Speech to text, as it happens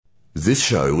This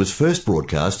show was first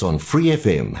broadcast on Free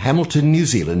FM, Hamilton, New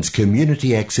Zealand's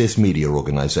community access media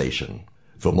organisation.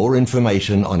 For more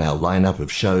information on our lineup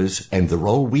of shows and the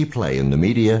role we play in the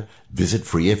media, visit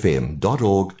freefm.org.nz.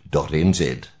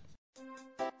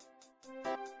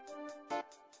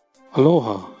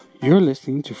 Aloha, you're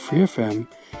listening to Free FM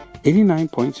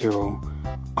 89.0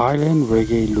 Island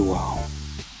Reggae Luau.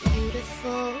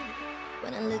 Beautiful,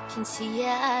 when I look into your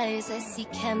eyes, I see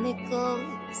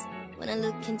chemicals. When I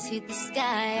look into the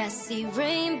sky, I see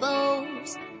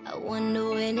rainbows. I wonder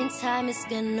when in time it's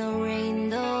gonna rain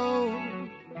though.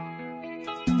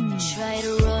 I try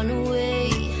to run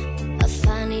away, I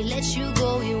finally let you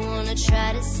go. You wanna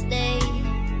try to stay,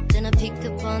 then I pick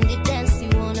up on the dance. You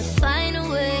wanna find a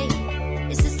way.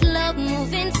 Is this love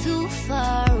moving too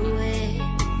far away?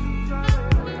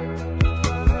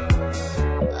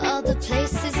 All the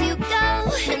places you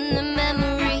go and the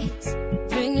memories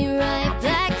bring you right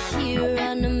back here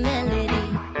on the melody.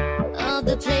 All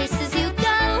the places you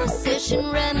go,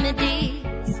 searching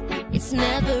remedies. It's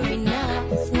never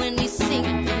enough when you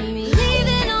sing for me.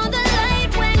 Leaving all the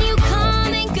light when you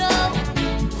come and go.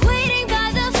 Waiting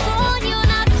by the phone, you're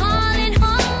not calling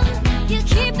home. You're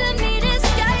keeping me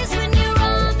disguised when you're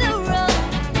on the road.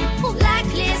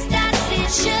 Blacklist, that's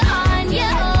it, you're on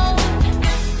your own.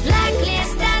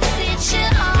 Blacklist, that's it,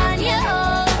 you're on your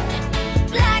own.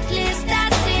 Blacklist,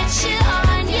 that's it, you're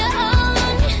on your own.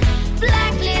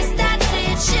 Blacklist, that's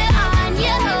it, you're on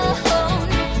your own.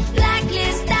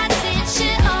 Blacklist, that's it,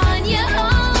 you're on your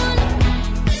own.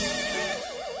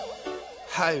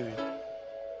 Hyrie,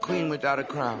 queen without a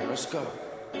crown, let's go.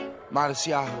 Modest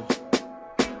Yahoo.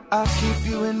 I keep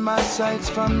you in my sights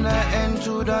from the end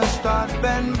to the start.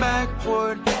 Bend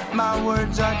backward, my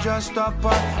words are just a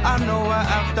part. I know I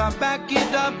have to back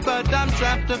it up, but I'm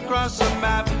trapped across a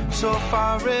map so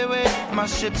far away. My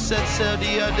ship set sail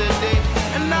the other day,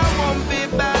 and I won't be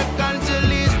back until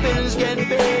these bills get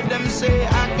paid. Them say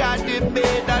I got it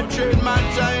made, I trade my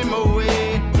time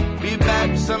away. Be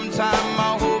back sometime,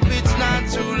 I hope it's not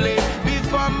too late.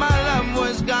 Before my love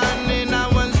was gone and I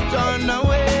was torn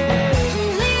away.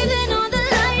 Leaving all the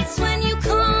lights when you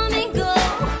come and go.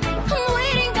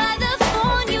 Waiting by the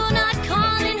phone, you're not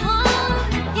calling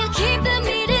home. You're keeping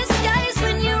me disguised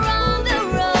when you're on the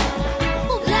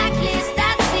road. Blacklist,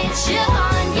 that's it, you're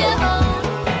on your own.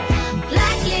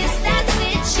 Blacklist, that's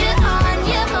it, you're on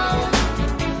your own.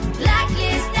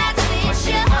 Blacklist, that's it,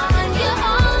 you're on your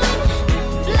own.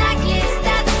 Blacklist,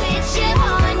 that's it, you're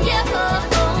on your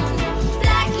own.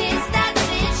 Blacklist, that's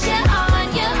it, you're on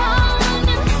your own.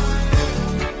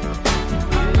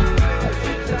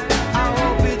 I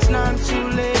hope it's not too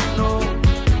late, no.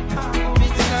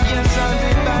 Yes, I'll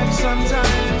be back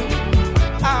sometime.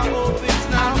 I hope it's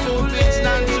not too late.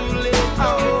 I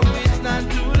hope it's not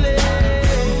too late.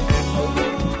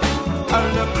 All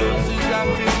the places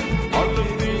I've been, all the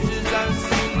faces I've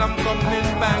seen, I'm coming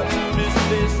back to this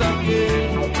place again.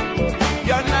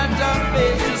 You're not a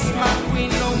face, just my queen,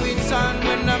 no it's on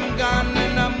when I'm gone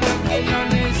and I'm working on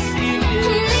this scene, yeah.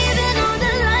 Leaving all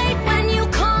the light when you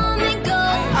come and go.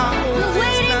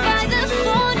 Waiting by the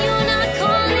phone, you're not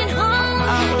calling home.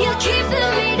 You're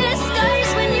keeping me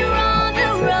disguised when you're on the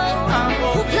road.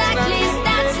 Blacklist,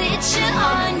 that's it, you're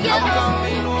on your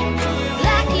own.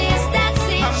 Blacklist, that's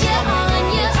it, you're on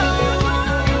your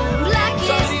own.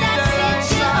 Blacklist, that's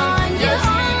it, you're on your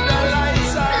own.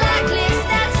 Blacklist,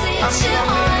 that's it, you're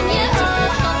on your own.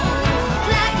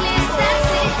 Blacklist,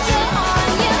 that's it, you're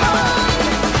on your own.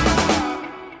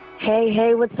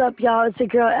 Hey, what's up, y'all? It's your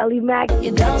girl, Ellie Mack.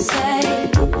 You don't say,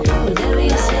 whatever you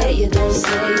say, you don't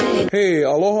say. Hey,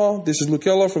 aloha, this is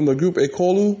Lukella from the group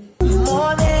Ekolu.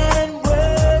 More than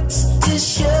words to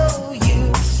show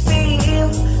you feel.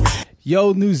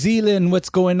 Yo, New Zealand, what's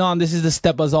going on? This is the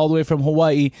Steppers all the way from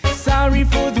Hawaii. Sorry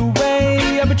for the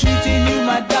way I've been treating you,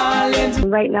 my darling.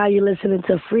 Right now, you're listening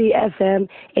to Free FM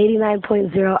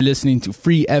 89.0. Listening to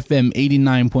Free FM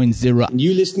 89.0.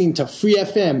 You're listening to Free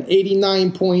FM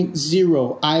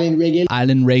 89.0 Island Reggae.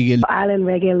 Island Reggae. Island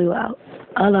Reggae Luau.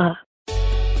 Aloha.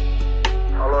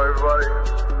 Hello, everybody.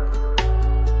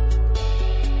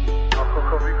 Uncle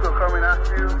Kaviko coming at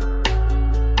you.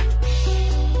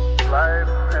 Live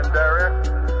and direct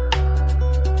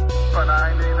from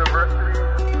Nine University.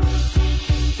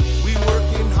 We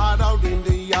working hard out in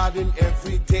the yard and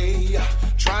every day.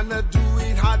 Trying to do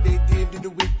it how they did it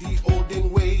with the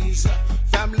olden ways.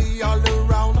 Family all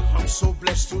around, I'm so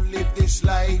blessed to live this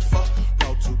life.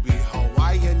 Proud to be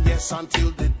Hawaiian, yes,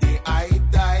 until the day I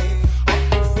die. Up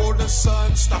before the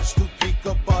sun starts to pick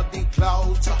up all the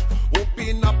clouds.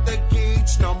 Open up the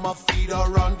gates, now my feet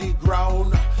are on the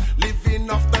ground. Living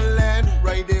off the land,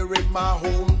 right there in my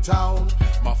hometown.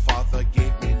 My father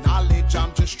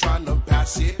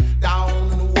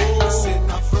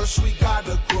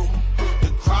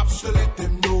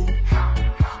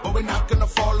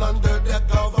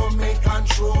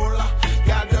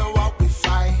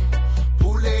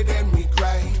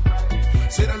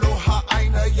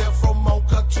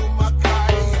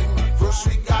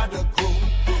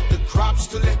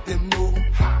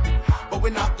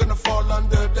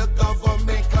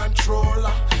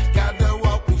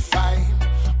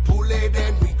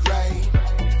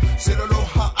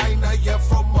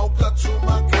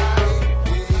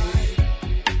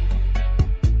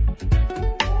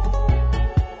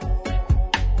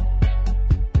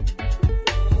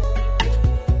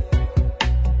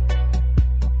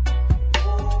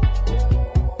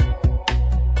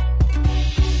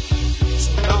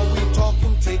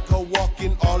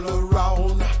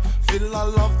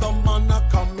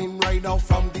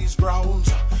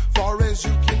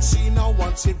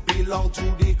once it belonged to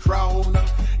the crown.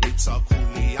 It's a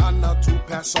coolie honor to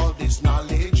pass all this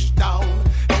knowledge down.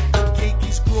 If the cake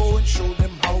is growing, show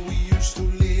them how we used to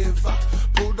live.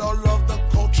 Put all of the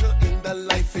culture in the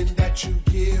life in that you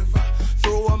give.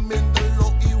 Throw them in the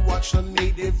low-e, watch the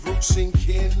native roots sink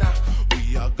in.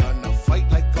 We are gonna fight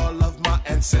like all of my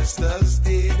ancestors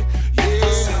did.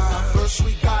 Yeah, first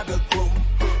we gotta grow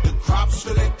the crops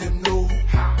to let them know.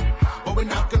 But we're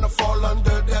not gonna fall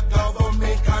under the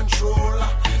government control.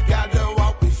 Gather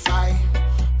what we find,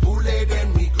 pull it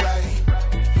and we grind.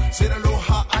 Say the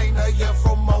aloha aina, yeah,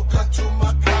 from Mocha to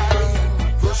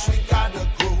Makai. First we gotta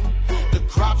grow the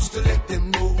crops to let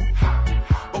them know.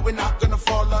 But we're not gonna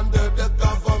fall under the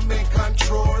government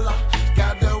control.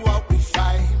 Gather what we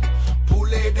find,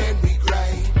 pull it and we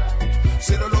grind.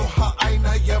 Say the aloha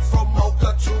aina, yeah, from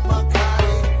Mocha to Makai.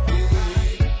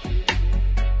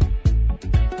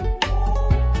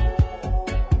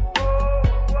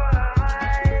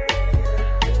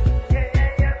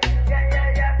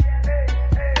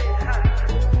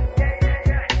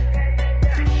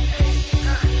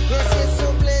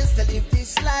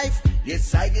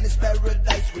 Yes, I in this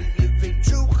paradise, we live in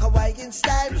true Hawaiian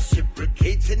style.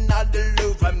 Reciprocating all the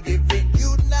love I'm giving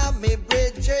you now, me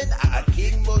brethren. A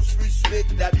king must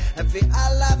respect that. And for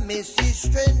Allah, me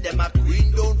sister, them a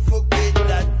queen, don't forget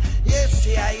that. Yes,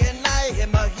 see, I and I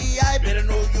am a he, I better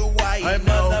know you why. I'm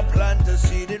on a plant a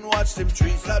seed and watch them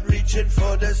trees start reaching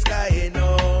for the sky, you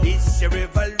know. It's a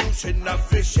revolution of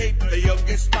the shape, the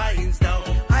youngest minds now.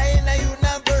 I in a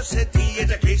university,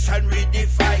 education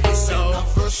redefined, so.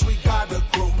 First we gotta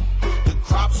grow the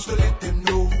crops to let them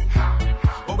know.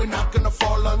 But we're not gonna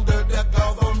fall under the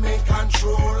government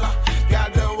control.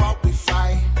 Gather what we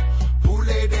find, pull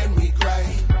it and we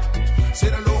grind. Say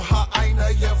the aloha aina,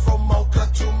 yeah, from Mocha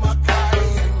to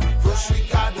Makai. First we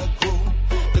gotta grow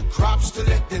the crops to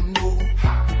let them know.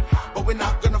 But we're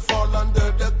not gonna fall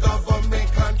under the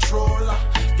government control.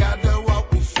 Gather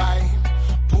what we find,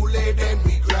 pull it and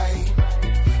we grind.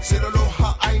 Say the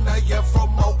aloha aina, yeah,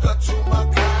 from Mocha to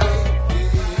Makai.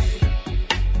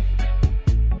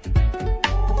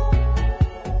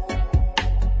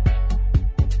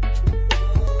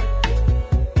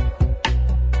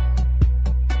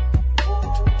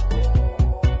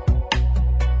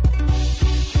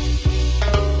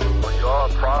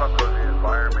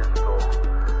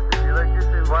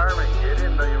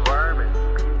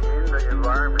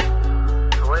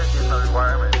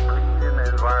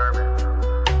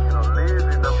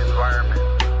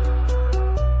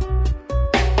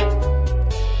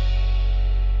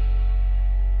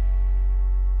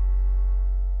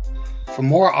 For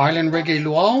more Island Reggae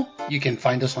Luau, you can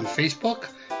find us on Facebook,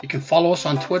 you can follow us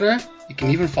on Twitter, you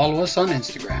can even follow us on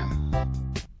Instagram.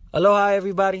 Aloha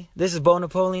everybody, this is Bo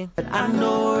Napoleon. I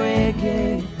know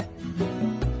reggae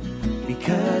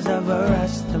because of a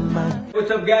Rastaman.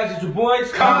 What's up guys, it's your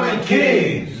boys, Common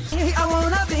Kings. I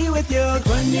wanna be with you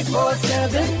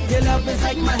 24/7, your love is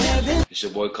like my heaven. It's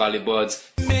your boy Carly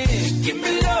Buds. Man, give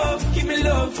me love, give me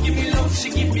love, give me love, she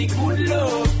give me good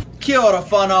love. Kia ora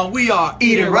whānau, we are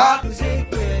Eat It Rock.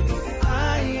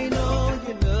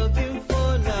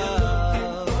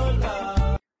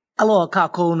 Aloha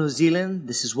kākou New Zealand,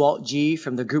 this is Walt G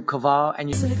from the group Kaval,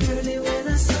 and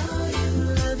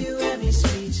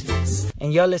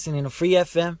you're listening to Free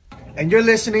FM. And you're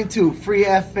listening to Free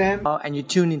FM. And you're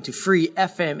tuned into Free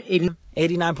FM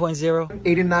 89.0.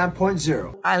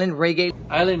 89.0. Island Reggae.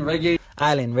 Island Reggae.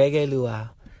 Island Reggae Luau.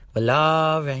 We're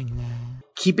loving that.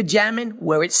 Keep it jamming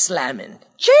where it's slamming.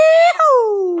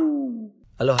 Chee-hoo!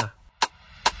 Aloha.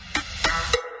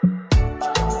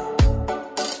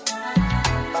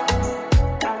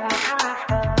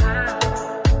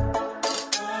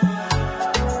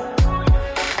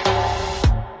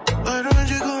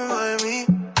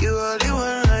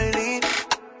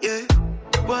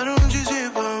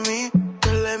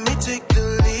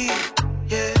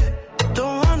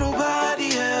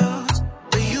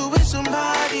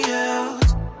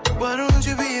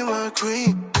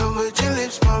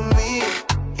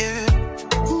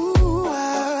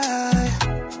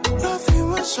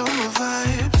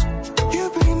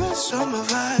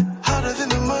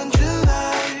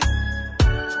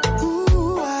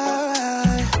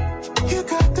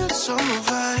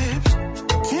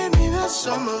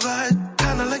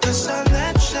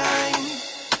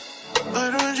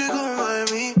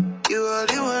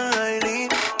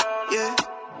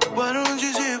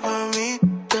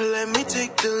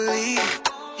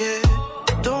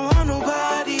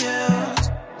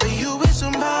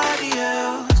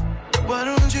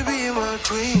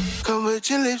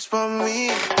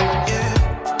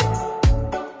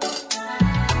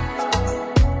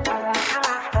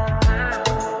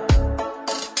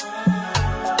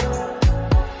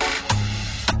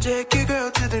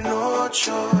 North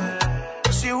Shore.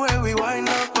 See where we wind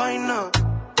up,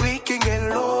 we can get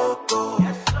loco.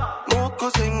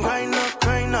 Mocos and grind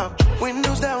up.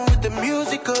 Windows down with the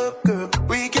music up, girl.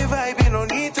 We can vibe, you no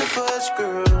need to fuss,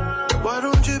 girl. Why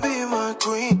don't you be my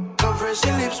queen? Come press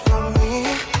your lips for me,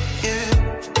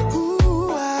 yeah.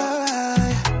 Ooh,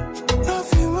 I love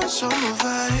you, my summer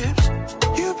vibes.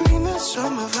 You bring that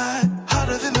summer vibe,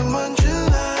 hotter than the month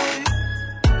July.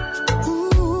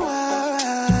 Ooh,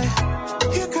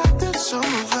 you got that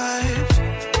summer vibes.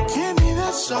 Give me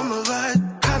that summer vibe,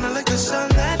 kinda like the sun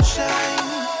that shines.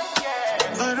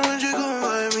 Why don't you come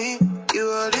by me? You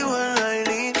are the one I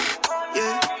need,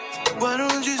 yeah. Why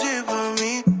don't you sit by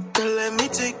me? Then let me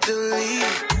take the lead,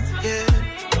 yeah.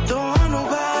 Don't want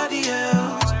nobody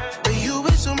else, but you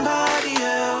with somebody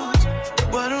else.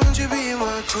 Why don't you be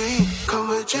my queen? Come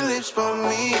put your lips on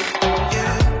me,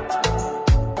 yeah.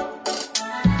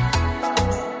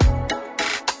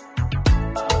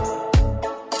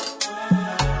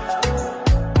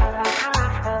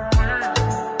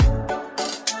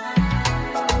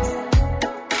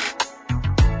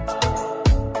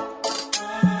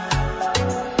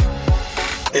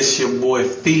 It's your boy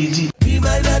Fiji. Be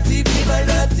my naughty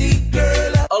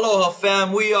girl. Aloha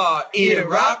fam, we are Eat It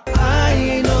Rock.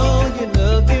 I know you're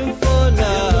looking for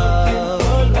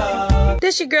love.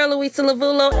 This your girl Louisa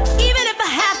Lavulo. Even if I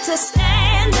have to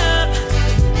stand up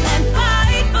and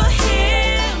fight for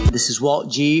him. This is Walt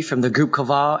G from the group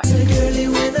Kaval.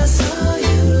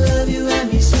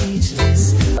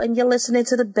 And you're listening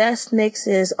to the best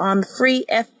mixes on Free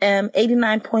FM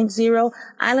 89.0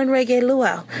 Island Reggae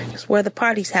Luau. It's where the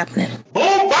party's happening. Boom,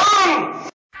 bang!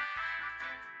 Hi,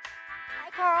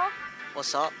 Carl.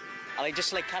 What's up? I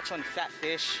just catch on fat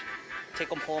fish, take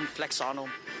them home, flex on them.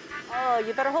 Oh,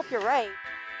 you better hope you're right.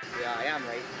 Yeah, I am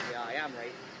right.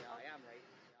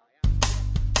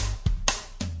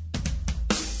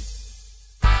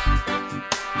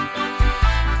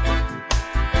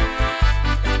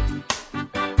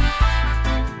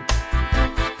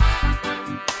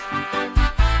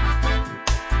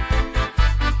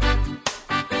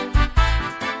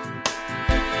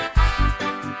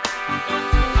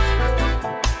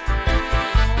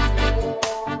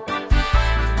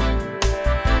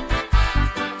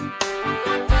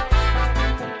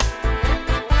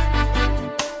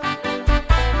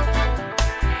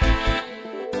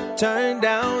 Turn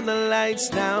down the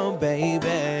lights now,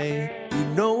 baby. You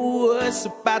know what's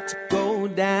about to go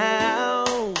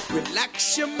down.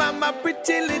 Relax your mama,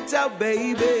 pretty little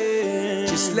baby.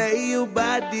 Just lay your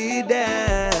body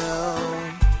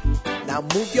down. Now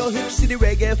move your hips to the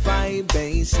reggae fine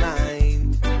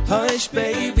baseline. Hush,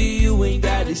 baby, you ain't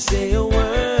gotta say a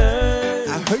word.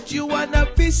 I heard you want a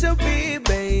piece of me,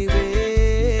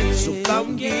 baby. So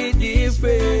come get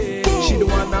different. She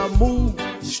don't wanna move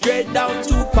straight down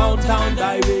to Pound Town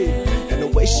Diary. And the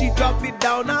way she drop it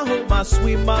down, I hope my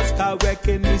swimmers can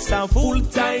reckon this a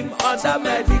full-time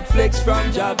automatic flex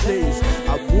from job place.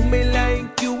 A woman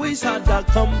like you is hard to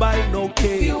come by, no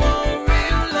case. If you want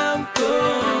real love,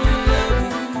 come and love me.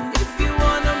 If you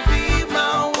wanna be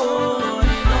my one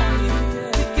and only,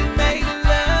 we can make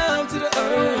love to the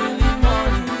early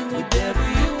morning. Whatever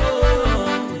you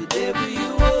want, whatever you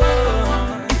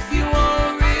want. If you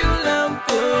want real love,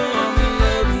 come and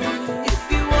love me. If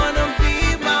you wanna be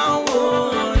my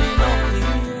one and only,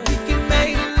 we can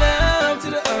make love to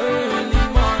the early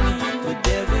morning.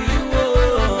 Whatever you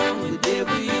want,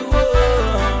 whatever you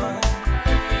want.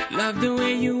 Love the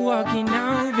way you walking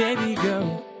now, baby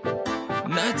girl.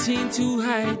 Nothing too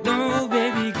high, no,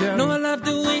 baby girl. No, I love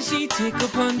the way she take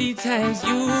up on the ties.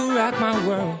 You rock my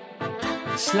world.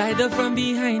 Slide up from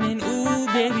behind and ooh,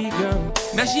 baby girl.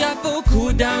 Now she have to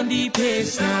cool down the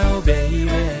pace now, baby.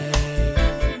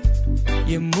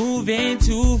 You're moving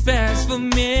too fast for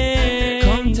me.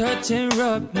 Come touch and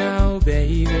rub now,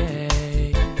 baby.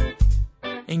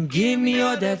 And give me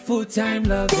all that full-time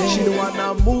love, baby. She don't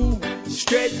wanna move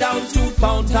straight down to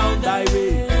Pound Town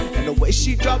Diary. And the way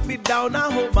she drop it down, I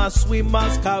hope my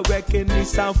swimmers can reckon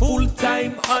this a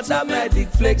full-time automatic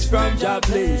flex from job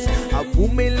place. A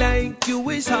woman like you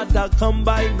is hard to come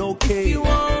by, no case. If you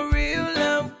want real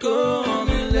love, come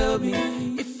and love me.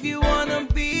 If you wanna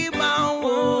be my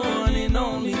one and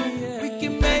only, we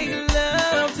can make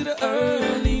love to the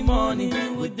early morning.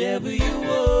 Whatever you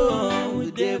want,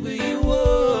 whatever you want.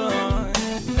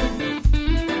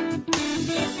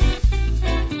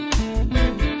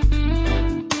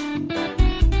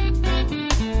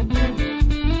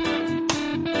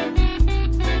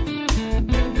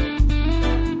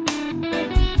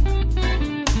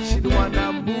 She don't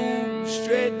wanna move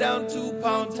straight down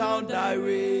Town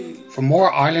Diary. For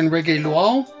more Island Reggae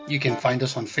Luau, you can find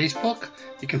us on Facebook,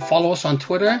 you can follow us on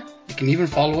Twitter, you can even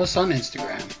follow us on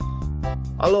Instagram.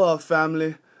 Aloha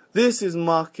family, this is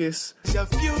Marcus. Your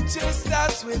future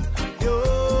starts with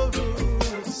your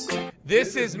roots.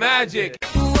 This is Magic.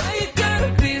 Why you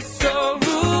gotta be so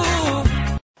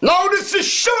rude? No, this is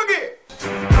Sugar.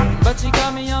 But she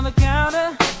got me on the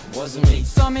counter. Wasn't me.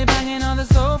 Saw me banging on the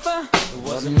sofa. It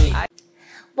wasn't me.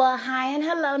 Well, hi and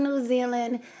hello, New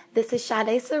Zealand. This is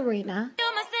Sade Serena.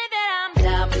 You must say that I'm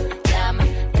dumb, dumb,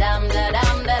 dumb,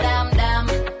 dumb, dumb, dumb,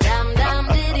 dumb, dumb,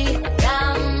 diddy,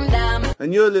 dumb, dumb.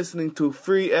 And you're listening to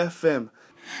Free FM.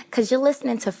 Because you're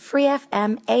listening to Free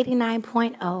FM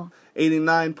 89.0.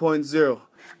 89.0.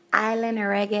 Island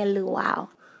Reggae Luau.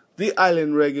 The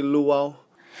Island Reggae Luau.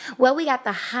 Well, we got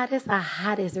the hottest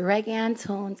reggae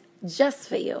tunes just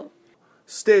for you.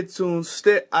 Stay tuned,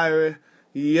 stay irie.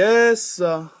 Yes,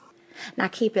 sir. Now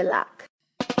keep it locked.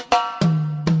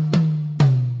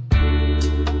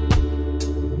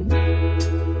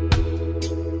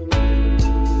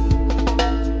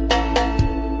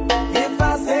 If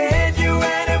I said you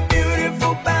had a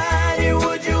beautiful body,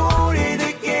 would you hold it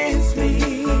against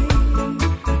me?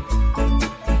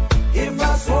 If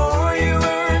I swore you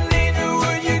were an angel,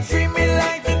 would you treat me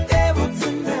like the devil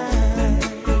tonight?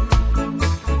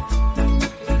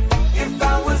 If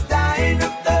I was dying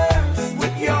of thirst,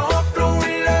 with your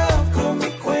flowing love, come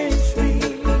and quench me.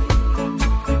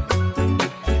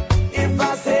 If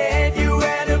I said you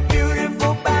had a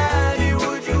beautiful body,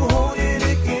 would you hold it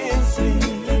against me?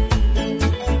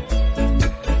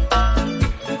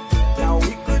 Now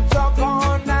we could talk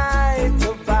all night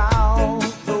about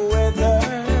the weather.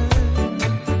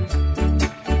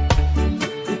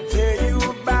 Could tell you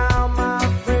about my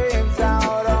friends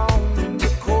out on the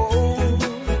coast.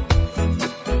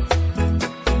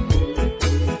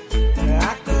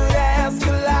 I could ask a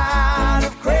lot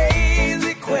of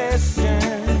crazy questions,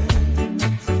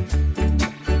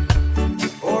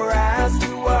 or ask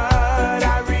you what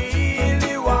I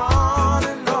really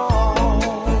wanna know.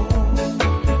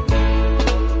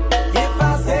 If I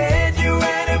said you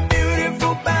had a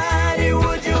beautiful body,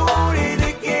 would you hold it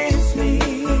against me?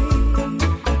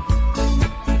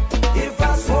 If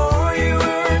I swore you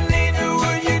were an angel,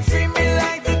 would you treat me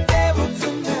like the devil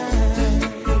tonight?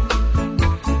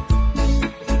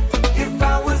 If I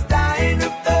was dying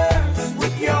of thirst,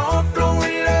 with your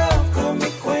flowing love, come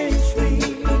and quench me.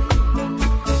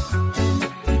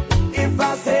 If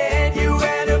I said you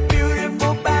had a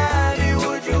beautiful body,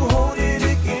 would you hold it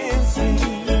against me?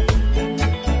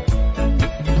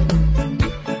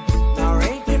 Now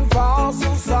rain can fall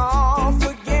so soft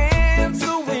against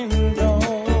the window.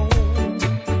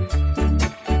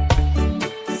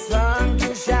 The sun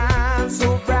can shine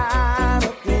so bright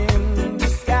up in the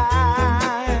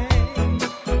sky.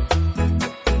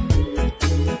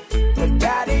 But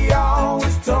Daddy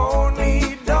always told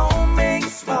me, don't make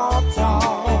small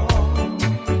talk.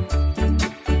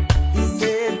 He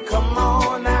said, come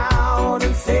on out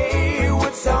and say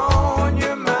what's on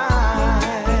your mind.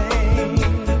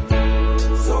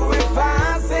 So if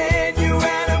I said you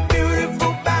had a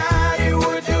beautiful body,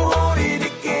 would you hold it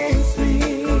against me?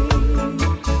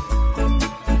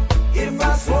 If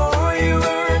I swore you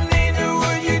were an angel,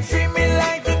 would you treat me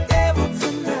like the devil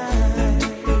tonight?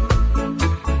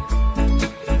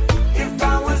 If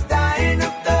I was dying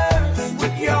of thirst,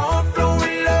 with your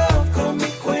flowing love, come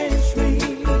and quench me.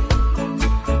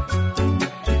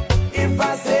 If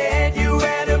I said you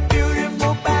had a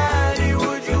beautiful body,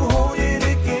 would you hold it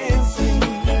against me?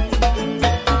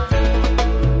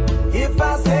 If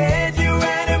I said you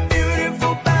had a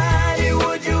beautiful body,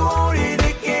 would you hold it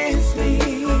against me?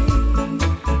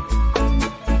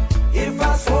 If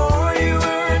I swore you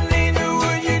were an angel,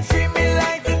 would you treat me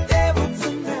like the devil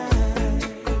tonight?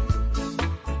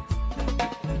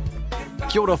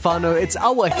 Kia ora whānau, it's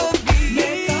Awa.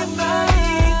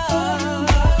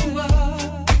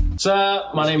 Sir,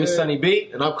 my name is Sunny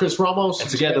B. And I'm Chris Ramos. And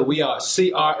together we are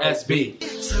CRSB.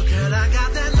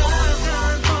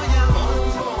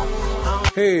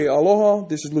 Hey, aloha.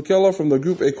 This is Lukela from the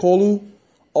group Ekolu,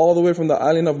 all the way from the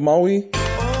island of Maui.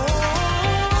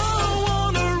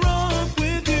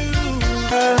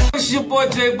 It's your boy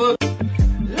J Book.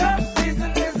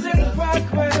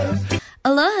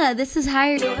 Aloha, this is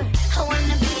Hired. I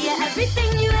wanna be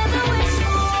everything you ever wish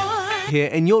for. Here,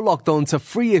 and you're locked on to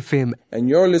Free FM. And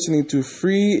you're listening to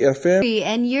Free FM.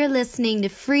 And you're listening to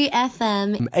Free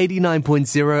FM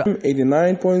 89.0.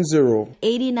 89.0.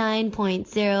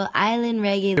 89.0 Island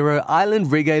Reggae. Island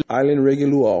Reggae. Island Reggae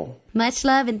Luau. Much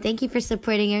love and thank you for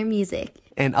supporting our music.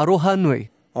 And aroha nui.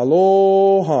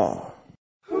 Aloha.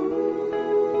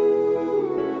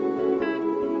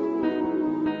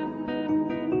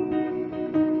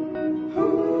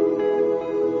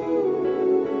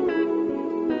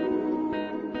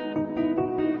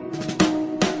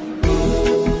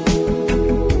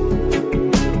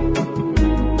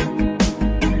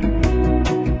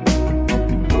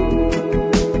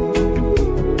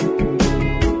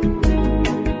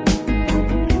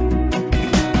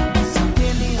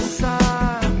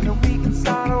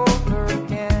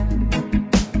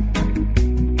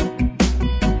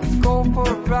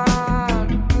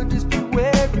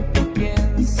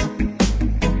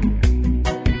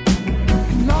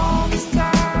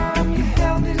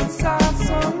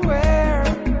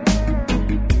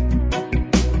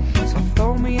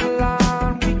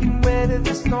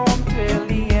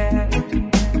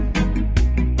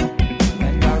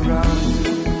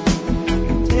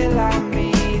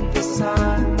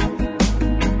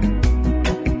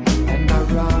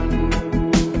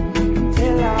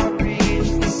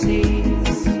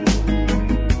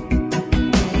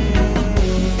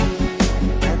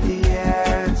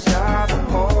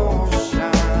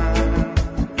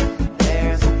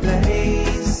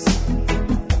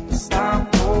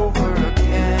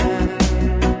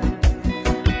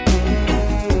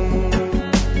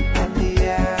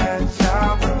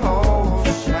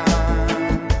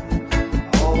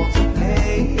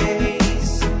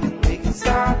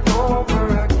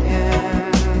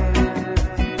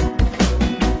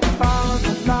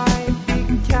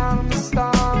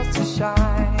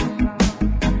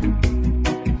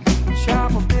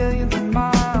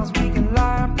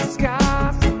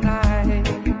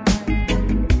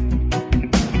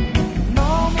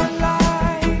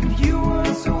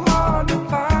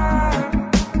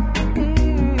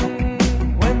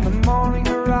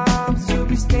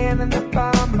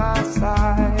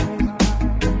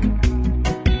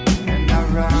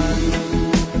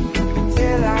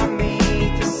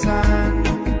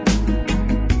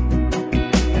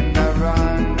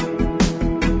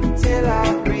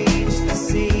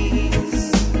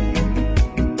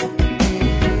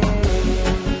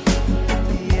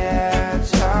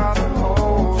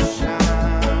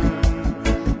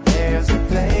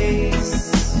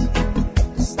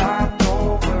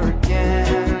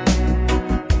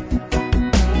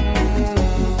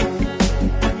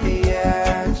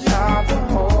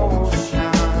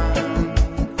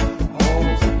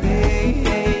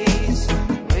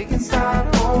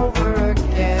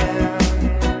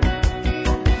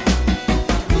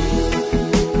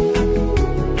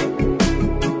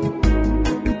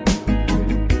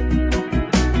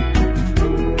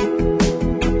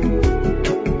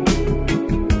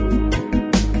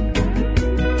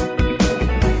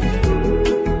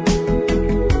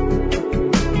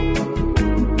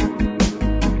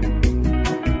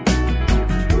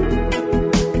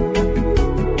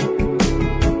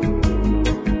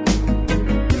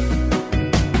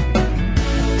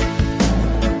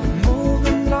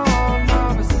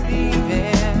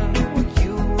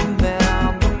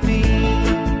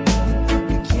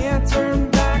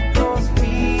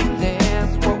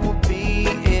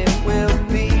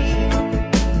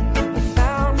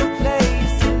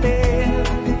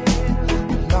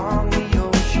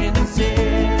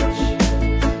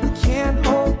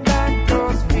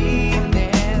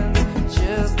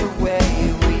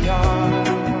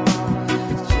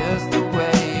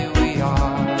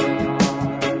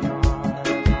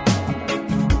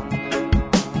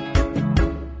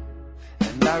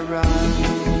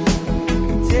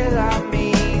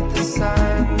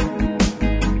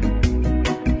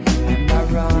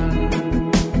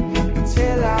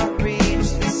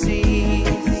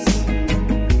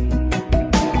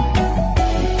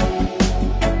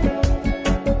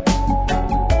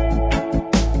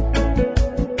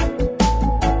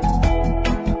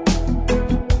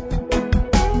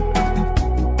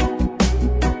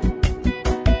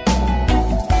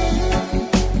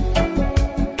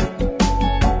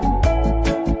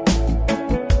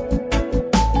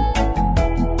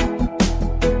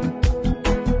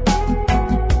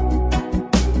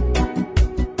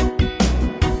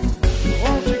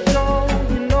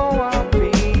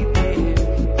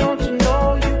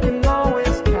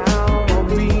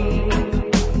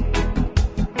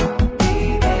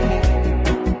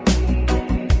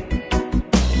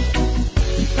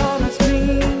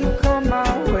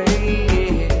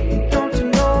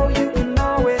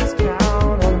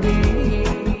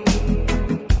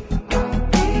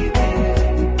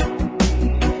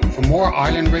 for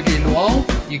Island Reggae Luau.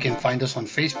 You can find us on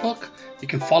Facebook. You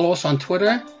can follow us on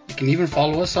Twitter. You can even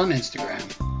follow us on Instagram.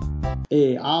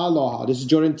 Hey, aloha. This is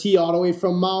Jordan T all the way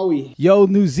from Maui. Yo,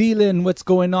 New Zealand, what's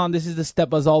going on? This is the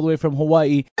Steppers all the way from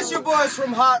Hawaii. It's your boys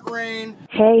from Hot Rain.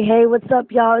 Hey, what's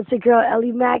up, y'all? It's your girl,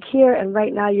 Ellie Mack here, and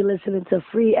right now you're listening to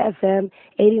Free FM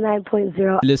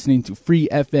 89.0. Listening to Free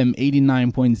FM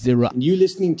 89.0. You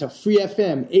listening to Free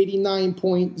FM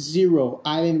 89.0.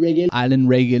 Island Reggae. Island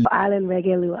Reggae. Island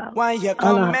Reggae Luau. Why you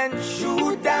come and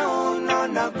shoot down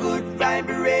on a good vibe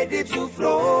ready to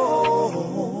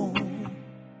flow?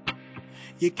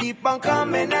 You keep on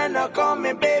coming and a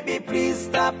coming, baby, please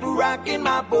stop rocking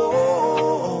my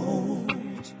boat.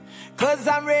 'Cause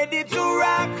I'm ready to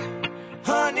rock.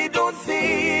 Honey, don't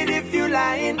say it if you're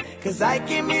lying, 'cause I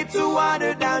came here to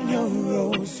water down your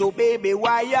road. So baby,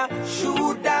 why you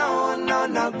shoot down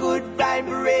on a good vibe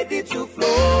ready to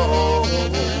flow?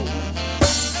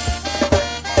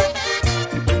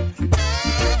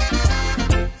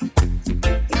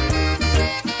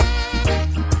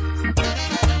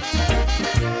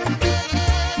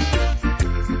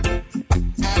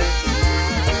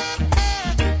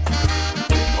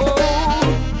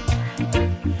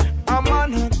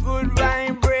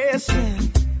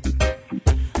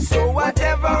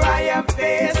 Whatever I am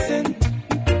facing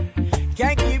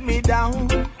can't keep me down,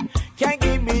 can't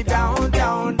keep me down,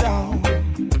 down, down.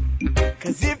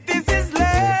 'Cause if this is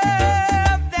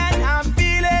love that I'm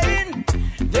feeling,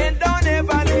 then don't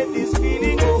ever let this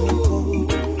feeling go.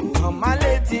 Come on,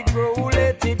 let it grow,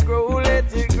 let it grow,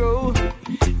 let it grow.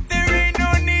 There ain't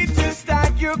no need to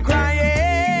start you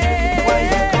crying. Why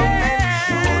you come and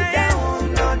shoot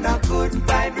down on a good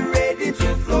vibe ready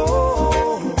to flow?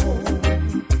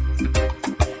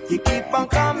 You keep on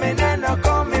coming and a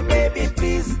coming, baby,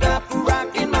 please stop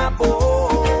rocking my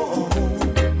boat.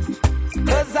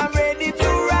 'Cause I'm ready to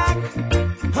rock.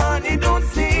 Honey, don't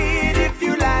say it if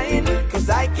you're lying, 'cause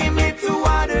I came here to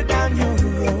water down your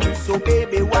road. So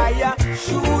baby, why you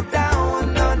shoot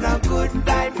down on a good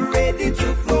vibe ready to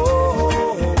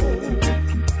flow?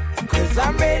 'Cause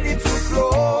I'm ready to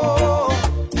flow.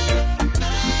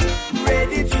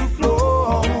 Ready to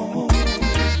flow.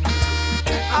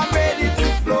 I'm ready to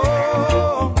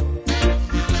flow,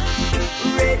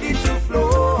 ready to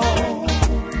flow.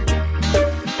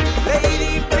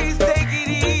 Lady, please take it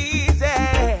easy.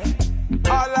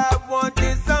 All I want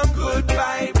is some good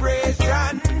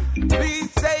vibration. Please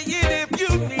say it if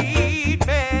you need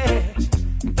me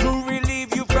to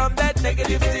relieve you from that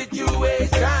negative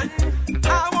situation.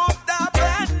 I won't stop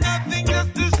at nothing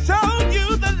just to show you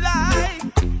the light.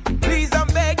 Please, I'm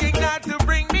begging not to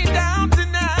bring me down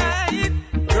tonight.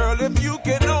 Girl, if you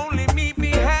can only meet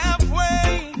me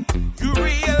halfway, you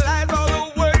realize all the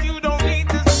words you don't need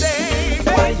to say.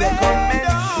 Why you come and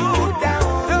shoot down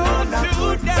on a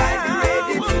good vibe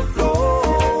ready to flow?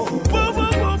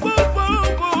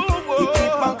 You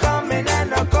keep on coming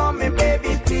and a coming,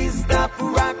 baby, please stop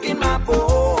rocking my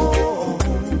boat.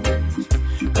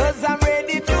 'Cause I'm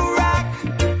ready to rock.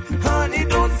 Honey,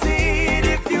 don't say it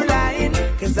if you're lying,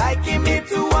 'cause I came here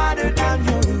to water down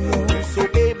your road. So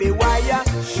baby, why you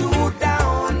shoot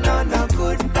down on a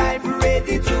good vibe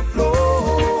ready to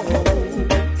flow?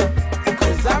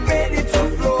 'Cause I'm ready to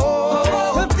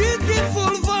flow. A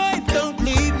beautiful vibe, don't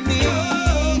leave me.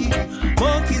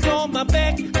 Monkeys on my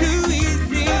back, too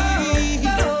easy.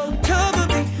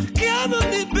 Cover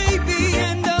me, baby,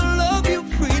 and I'll love you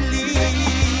freely.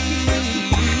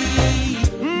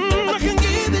 I can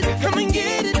give it, come and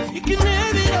get it. You can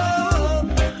have it all.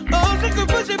 I'll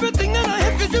sacrifice everything that I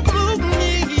have 'cause you blew me.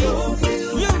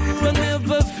 I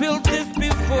never felt this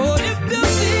before. If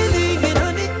you're feeling it,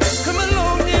 honey, come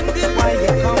along and do it. Why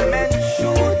you come and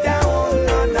shoot down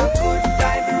on a good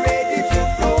vibe ready to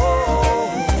flow?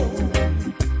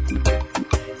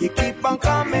 You keep on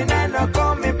coming and a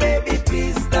coming, baby,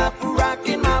 please stop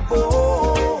rocking my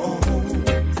boat.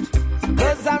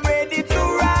 'Cause I'm ready to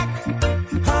rock.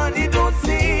 Honey, don't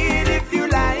say it if you're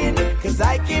lying, 'cause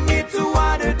I came here to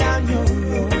water down your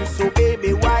road. So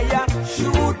baby, why you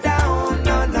shoot down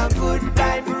on a good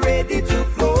vibe ready to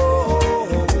flow?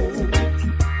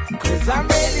 'Cause I'm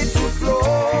ready to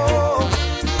flow.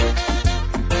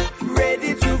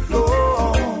 Ready to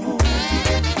flow.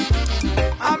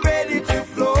 I'm ready to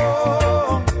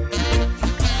flow.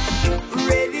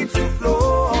 Ready to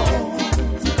flow.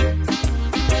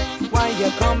 Why you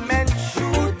come and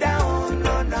shoot down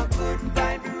on a good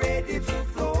vibe ready to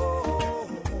flow?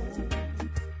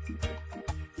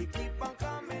 You keep on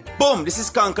coming. Boom, this is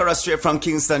Conqueror straight from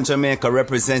Kingston, Jamaica,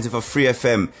 representing for Free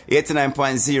FM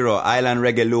 89.0 Island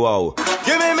Reggae Luau.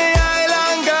 Give me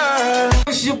island girl.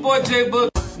 It's your boy J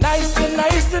Book. Nice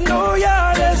to know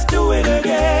ya, let's do it.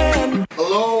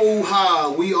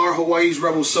 Hawaii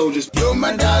rebel soldiers. You're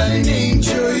my darling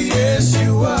angel, yes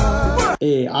you are.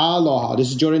 Hey, aloha. This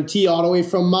is Jordan T all the way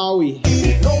from Maui.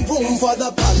 No room for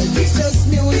the politics, just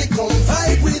music, come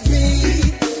vibe with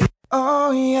me.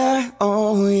 Oh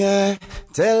yeah,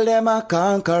 tell them a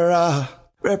conqueror,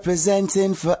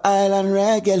 representing for Island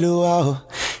Reggae Luau.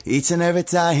 Each and every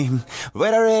time,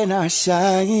 whether rain or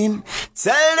shine,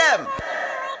 tell them.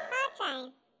 Hard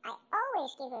time, I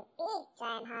always give a big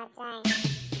giant hard time.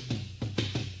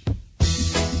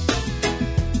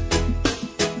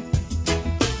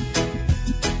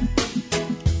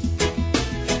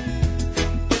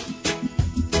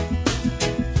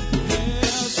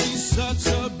 Such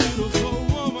a beautiful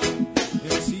woman,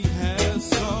 and she has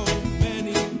so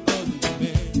many other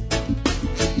men.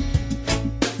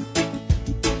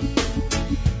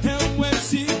 And when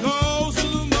she goes to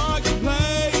the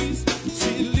marketplace,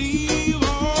 she leave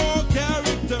all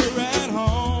character at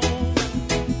home.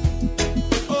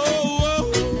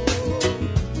 Oh,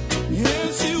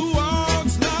 and she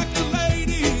walks like a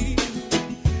lady,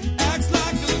 acts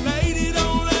like a lady,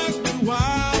 don't ask me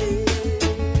why.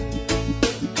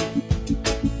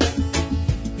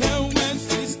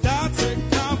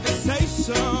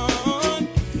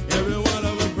 Every one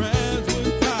of her friends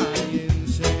would cry and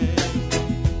say,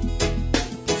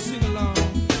 sing along.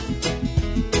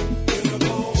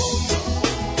 Beautiful woman,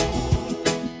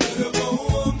 beautiful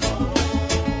woman,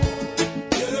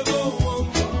 beautiful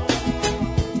woman,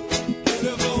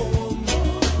 beautiful woman,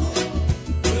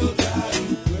 will drive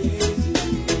you crazy.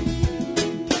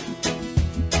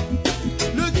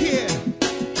 Look here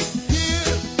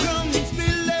comes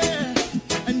Billy,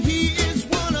 and he is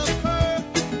one of her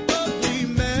ugly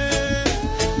men.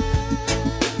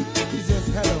 He says,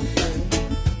 hello, friend.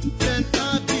 Then I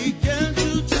began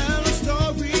to tell a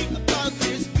story about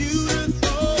this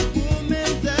beautiful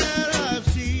woman that I've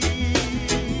seen.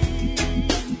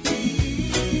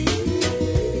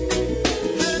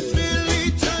 Then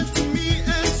Billy turns to me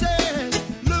and says,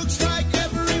 looks like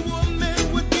every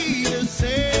woman would be the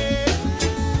same.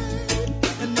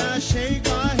 And I shake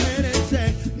my head and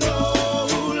say, no,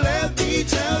 let me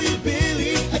tell you,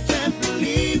 Billy, I can't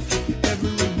believe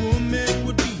every woman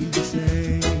would be the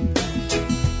same.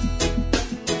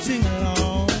 Sing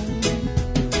along.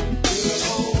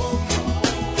 Beautiful woman,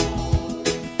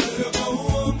 beautiful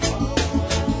woman,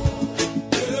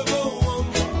 beautiful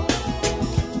woman,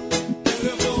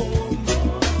 beautiful woman,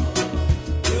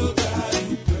 will drive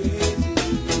you crazy.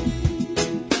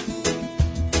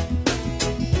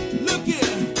 Look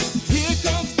here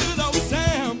comes good old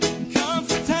Sam, comes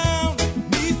to town,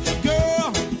 meets the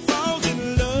girl, falls in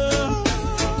love.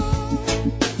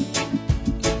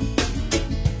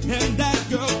 And that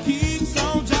girl keeps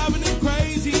on driving him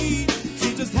crazy.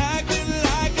 She just acting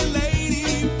like a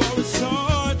lady for a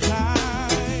short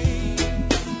time.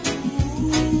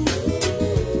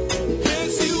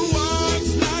 And she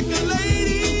walks like a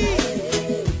lady,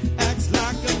 acts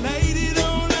like a lady,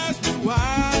 don't ask me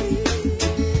why.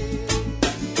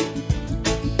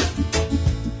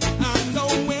 I know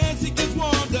when she gets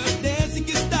warmed up, then she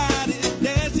gets started,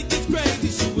 then she gets crazy.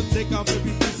 She will take off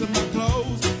every piece of my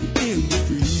clothes in the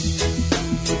street.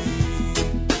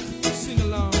 Sing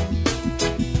along.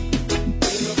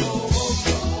 Beautiful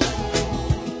woman,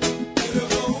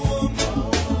 beautiful woman,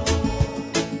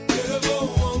 beautiful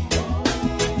woman,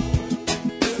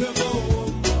 beautiful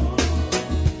woman,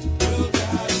 will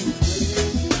drive you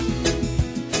crazy.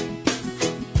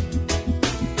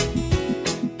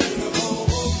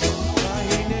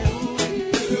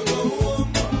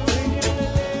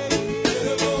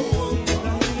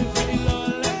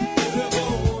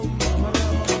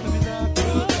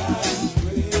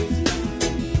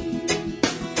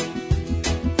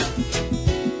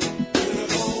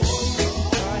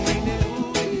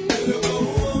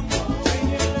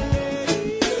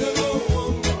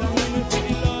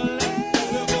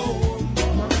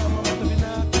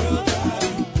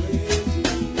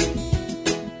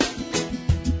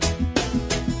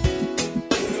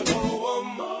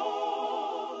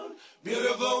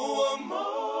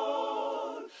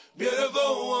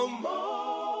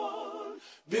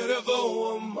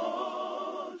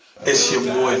 It's your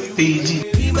boy Fiji.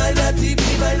 Be my naughty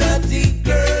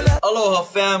girl. Aloha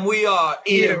fam, we are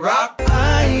Eat It Rock.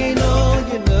 I know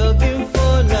you're looking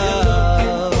for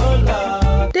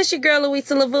love. This your girl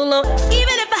Luisa Lavulo.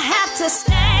 Even if I have to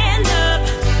stand up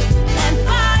and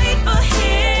fight for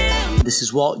him. This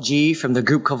is Walt G from the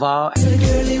group Kaval.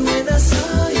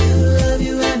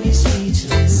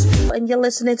 And you're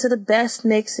listening to the best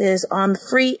mixes on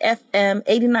Free FM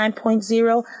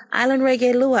 89.0 Island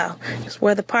Reggae Luau. It's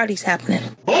where the party's happening.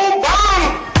 Boom,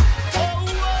 bang!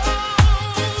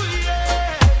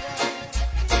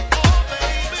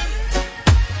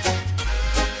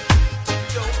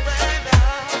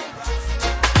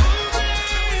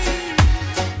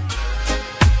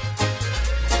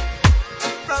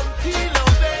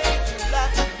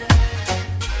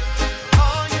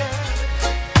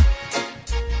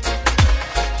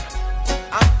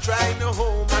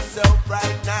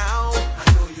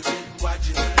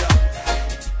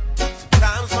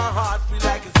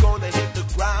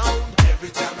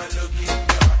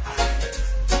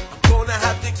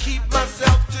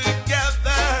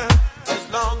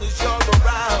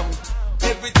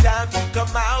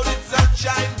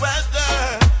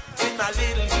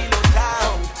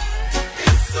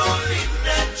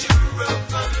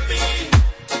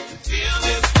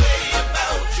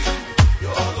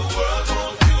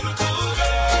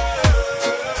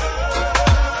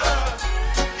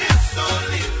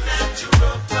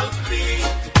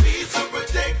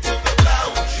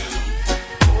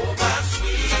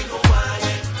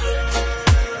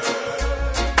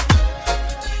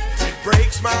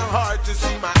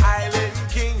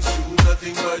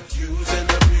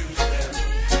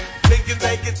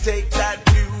 they can take that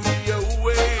beauty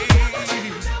away.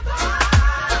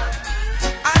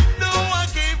 I know I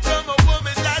came from a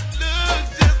woman that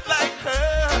looks just like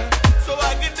her, so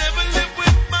I could never live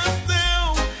with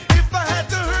myself if I had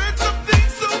to hurt something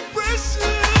so precious.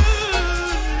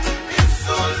 It's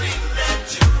only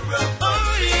natural for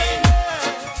me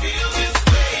to feel this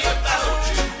way about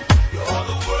you. You're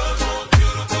the world's most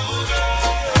beautiful girl.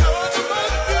 You're the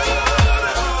most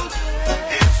beautiful.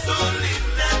 It's only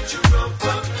natural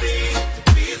for me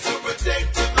to be so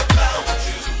protective about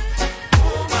you.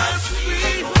 Oh, my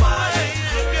sweet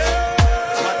Hawaiian girl.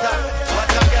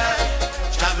 What a girl.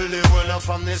 Travel the world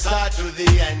from the start to the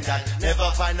end. I never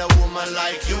find a woman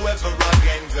like you ever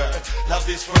again, girl. Love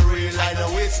is for real, I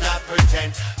know it's not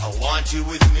pretend. I want you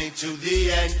with me to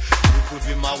the end. You could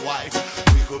be my wife,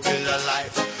 we could build a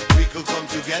life. We could come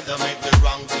together, make the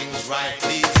wrong things right.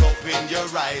 Please open your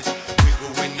eyes, we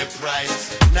could win the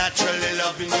prize. Naturally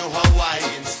loving you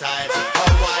Hawaiian style,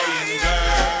 Hawaiian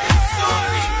girl. It's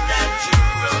only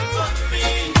natural for me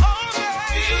to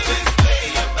feel this way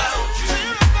about you.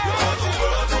 You're the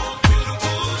world's most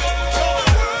beautiful girl.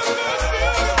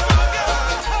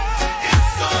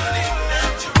 It's only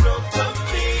natural for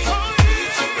me to be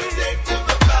so protective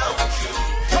about you.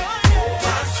 Oh,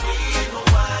 my sweet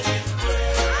Hawaiian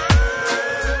girl.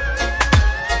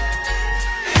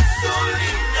 It's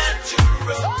only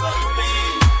natural for me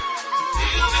to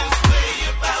feel this way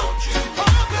about you.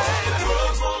 You're the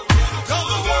world's most beautiful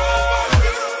girl.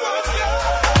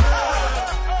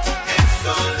 It's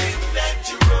only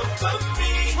natural for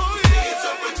me to be so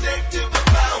protective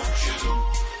about you.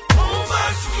 Oh, my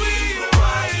sweet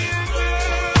Hawaiian girl.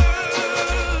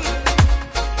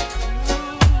 You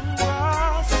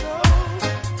are so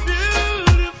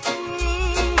beautiful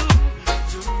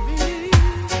to me,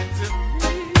 to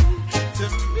me, to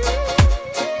me.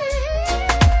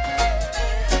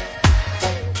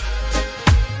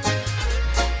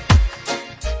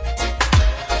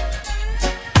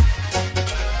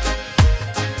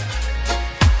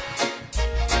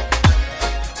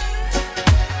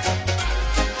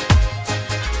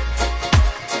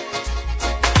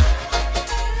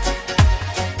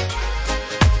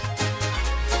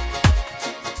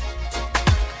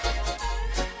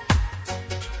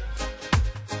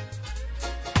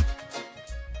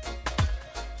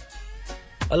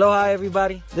 Aloha,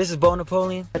 everybody. This is Bo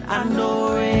Napoleon. I know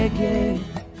reggae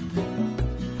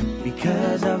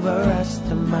because of a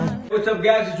Rastaman. What's up,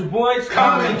 guys? It's your boys,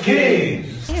 Common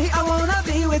Kings. I wanna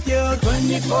be with you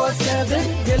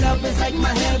 24/7. Your love is like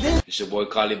my heaven. It's your boy,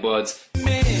 Carly Buds.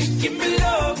 Man, give me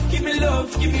love, give me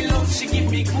love, give me love. She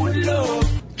give me good love.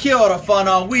 Kia ora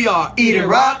whanau, we are Eat It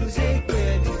Rock.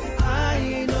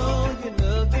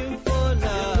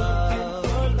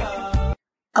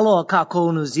 Aloha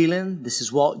kako New Zealand. This is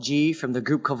Walt G from the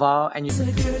group Kaval, and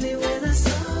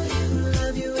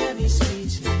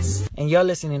And you're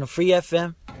listening to Free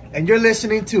FM. And you're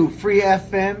listening to Free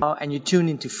FM. And you're tuned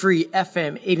into Free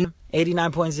FM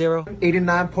 89.0.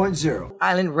 89.0.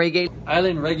 Island Reggae.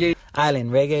 Island Reggae.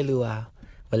 Island Reggae Luau.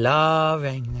 Well,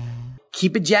 right now.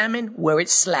 Keep it jamming where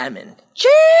it's slamming.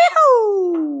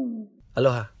 Chee-hoo!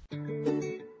 Aloha.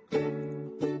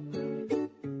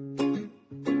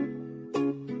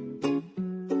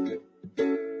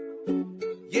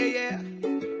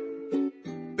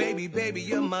 Baby,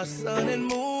 you're my sun and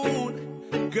moon.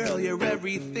 Girl, you're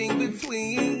everything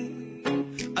between.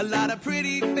 A lot of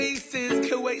pretty faces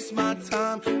could waste my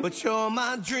time, but you're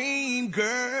my dream,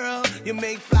 girl. You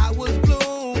make flowers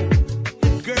bloom.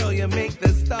 Girl, you make the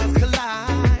stars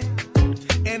collide.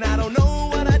 And I don't know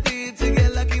what I did to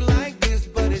get lucky like this,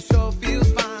 but it sure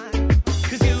feels fine.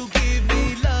 'Cause you give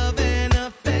me love and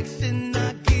affection.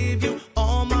 I give you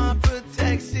all my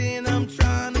protection. I'm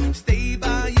trying to stay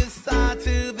by your side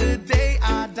till the day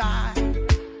I die.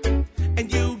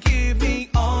 And you give me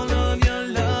all of your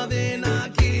love and I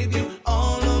give you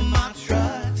all of my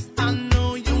trust. I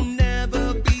know you'll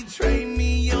never betray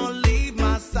me or leave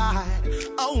my side.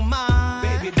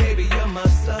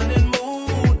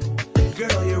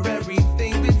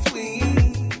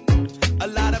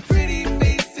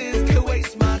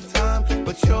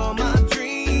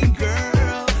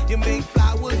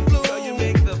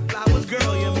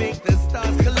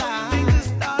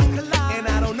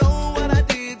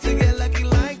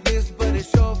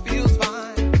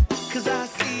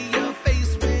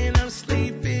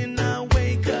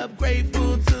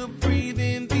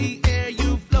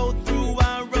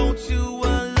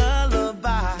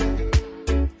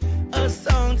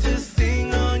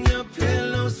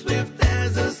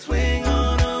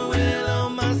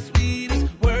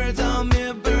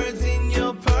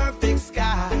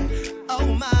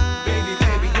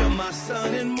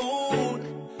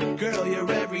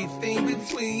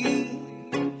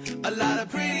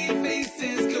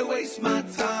 waste my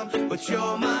time, but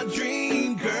you're my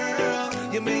dream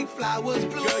girl. You make flowers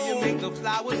bloom, girl, you make the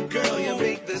flowers bloom. Girl, you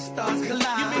make the stars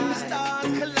collide, you make the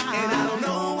stars collide. And I don't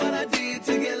know what I did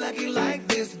to get lucky like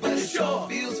this, but it sure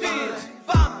feels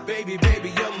fine. Baby,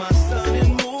 baby, you're my sun and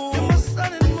moon. You're my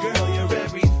sun and moon. Girl, you're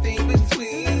everything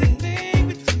between.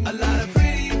 A lot of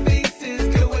pretty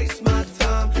faces could waste my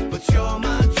time, but you're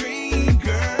my dream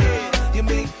girl. You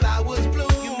make flowers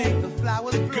bloom, you make the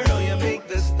flowers bloom. Girl, you make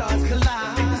the stars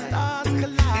collide, make the stars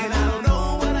collide. And I don't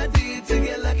know what I did to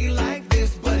get lucky like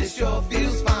this, but it sure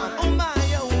feels fine. Oh my,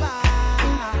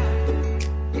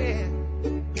 yeah.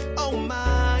 Oh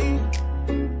my,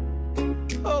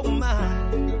 oh my.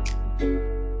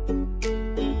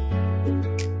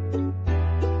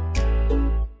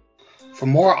 For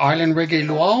more Island Reggae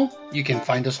Luau, you can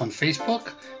find us on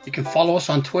Facebook, you can follow us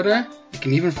on Twitter, you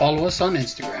can even follow us on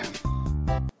Instagram.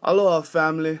 Aloha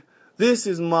family, this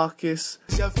is Marcus.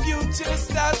 Your future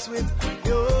starts with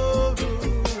your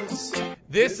roots.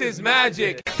 This is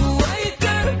Magic. Why you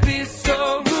gotta be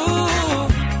so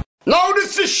rude? No,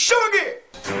 this is Sugar.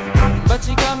 But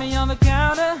she got me on the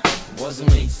counter.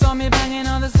 Wasn't me. Saw me banging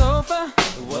on the sofa.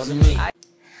 It wasn't me.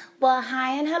 Well,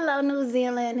 hi and hello, New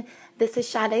Zealand. This is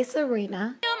Sade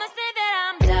Serena. You must think that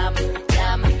I'm dumb,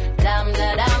 dumb, dumb,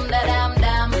 da dum, da dum,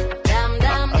 dumb, dumb,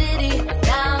 dumb, diddy,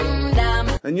 dumb,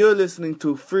 dumb. And you're listening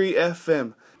to Free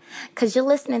FM. Because you're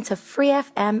listening to Free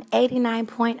FM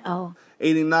 89.0.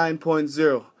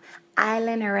 89.0.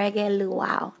 Island Reggae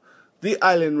Luau. The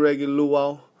Island Reggae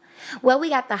Luau. Well, we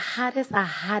got the hottest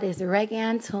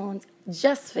reggae tunes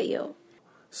just for you.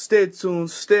 Stay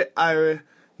tuned, stay irie.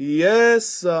 Yes,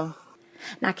 sir.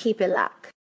 Now keep it locked.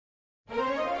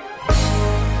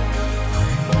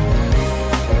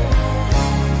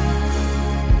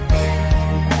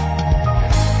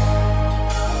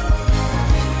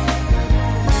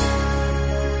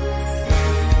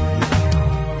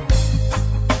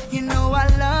 You know our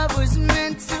love was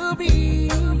meant to be.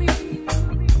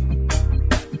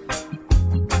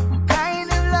 Kind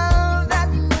of love that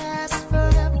lasts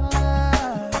forever.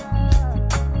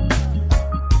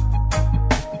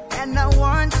 And I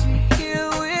want you here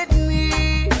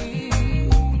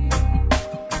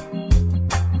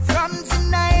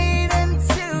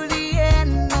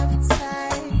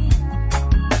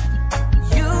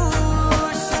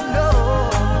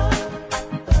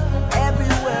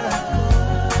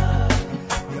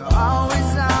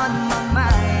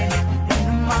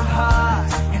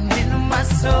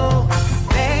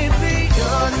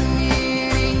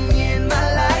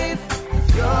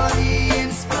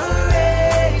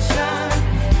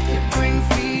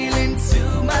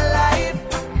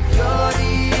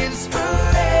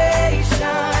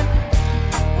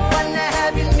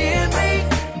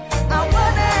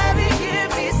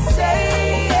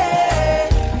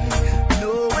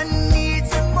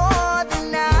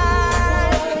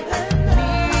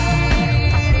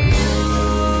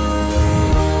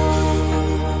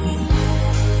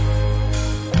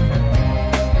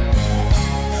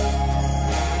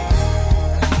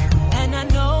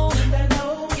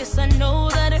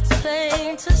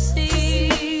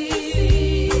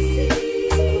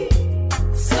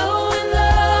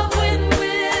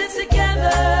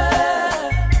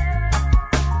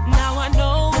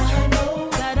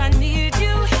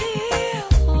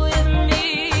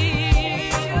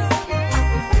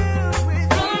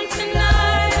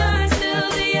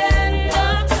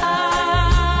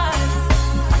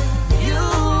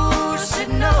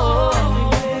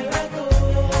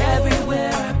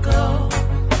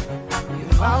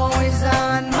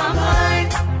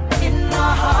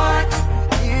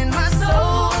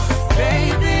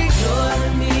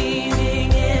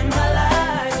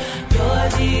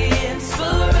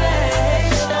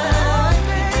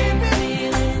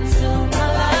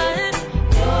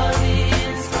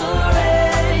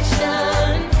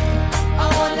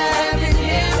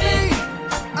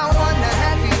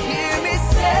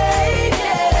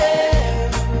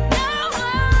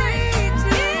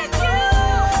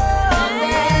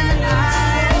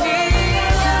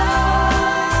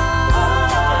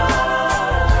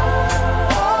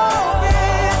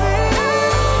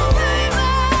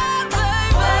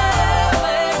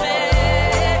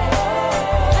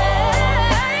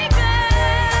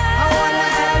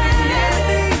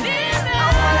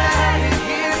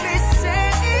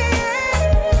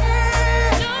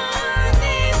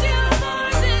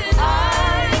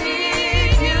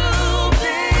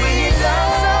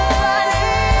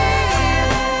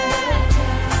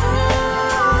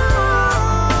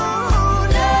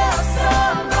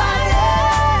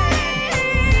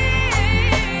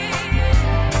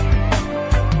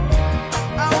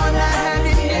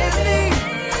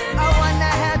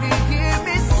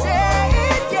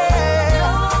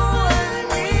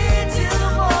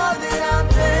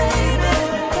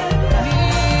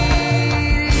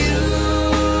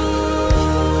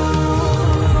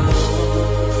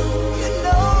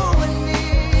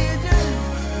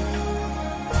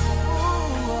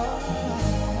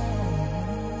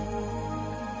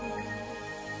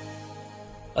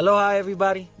Aloha,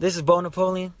 everybody. This is Bo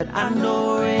Napoleon. I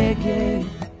know reggae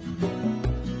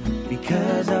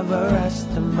because of a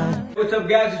Rastaman. What's up,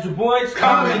 guys? It's your boys,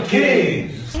 Common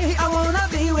Kings. I wanna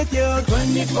be with you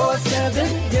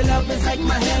 24/7. Your love is like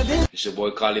my heaven. It's your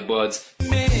boy, Carly Buds.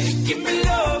 Man, give me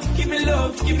love, give me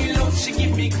love, give me love. She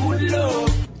give me good love.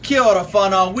 Kia ora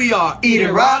whanau, we are Eat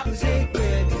It Rock.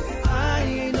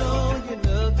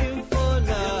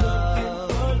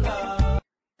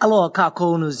 Aloha,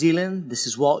 Kako, New Zealand. This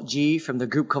is Walt G from the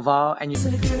group Kaval, and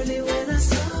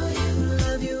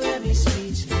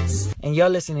you're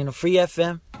listening to Free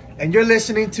FM. And you're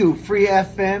listening to Free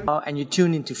FM. And you're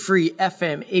tuned into Free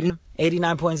FM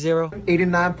 89.0.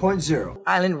 89.0.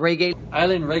 Island Reggae.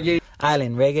 Island Reggae.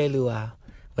 Island Reggae Luau.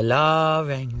 Wala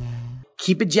Rangna.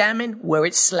 Keep it jamming where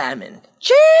it's slamming.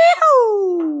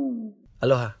 Chee-hoo!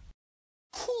 Aloha.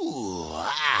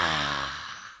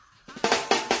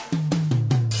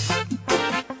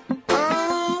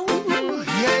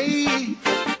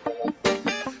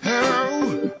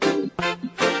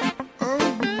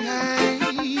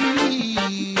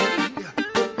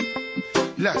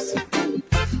 Listen,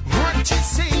 what you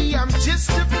say, I'm just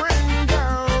a friend,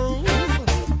 girl.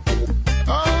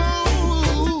 Oh,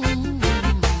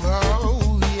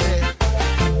 yeah.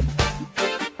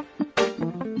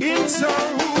 It's so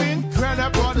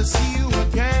incredible to see you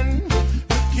again.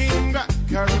 Looking back,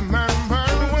 I remember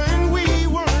when we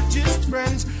were just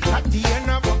friends at the end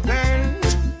of a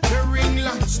bench during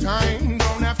lunchtime.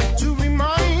 Don't have to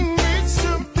remind me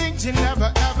some things you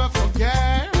never ever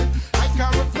forget.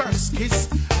 Our first kiss,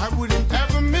 I wouldn't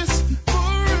ever miss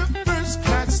for a first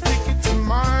class ticket to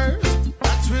Mars.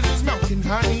 That's where there's milk and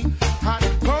honey, hot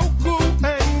cocoa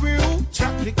and real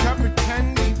chocolate covered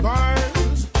candy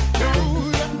bars. No,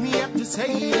 let me have to say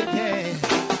it again.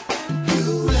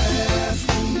 You left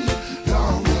me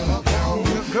long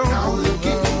ago. Now look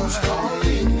at who's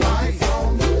calling my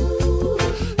phone.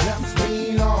 Left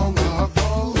me long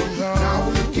ago. Now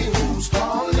look at who's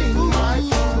calling my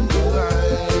phone.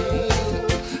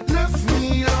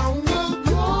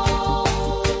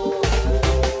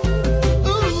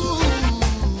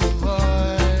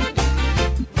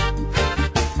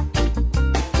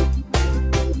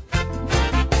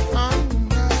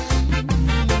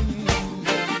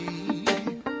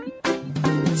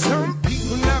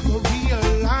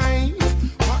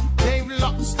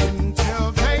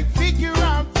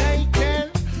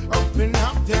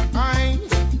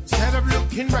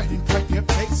 Right in front of your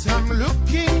face, I'm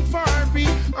looking far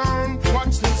beyond.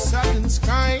 Watch the southern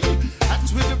sky.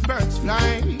 That's where the birds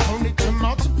fly, only to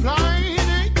multiply.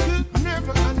 They could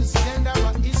never understand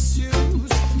our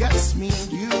issues. Yes, me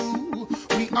and you,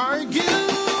 we argue.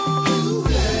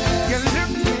 You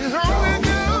left me long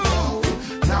ago.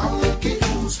 Now look at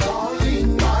who's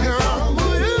calling my phone.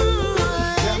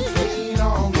 Left me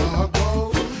long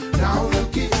ago. Now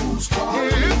look at who's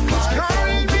calling my phone.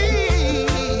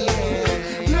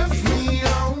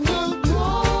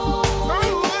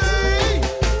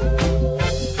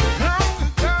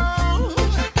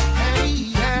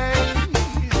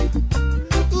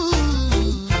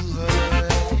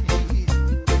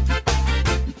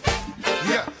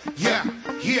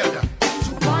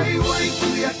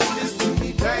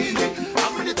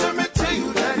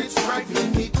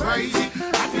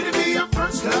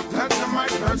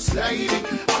 Lady,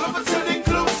 all of a sudden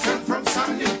close and from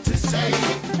Sunday to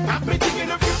Saturday. I've been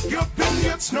thinking of your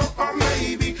opinions, no, or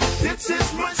maybe this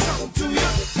is my song to you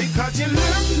because you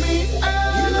left me.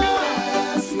 You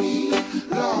left me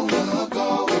long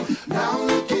ago. Now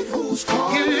look at who's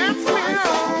calling. You left me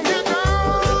long ago.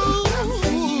 Left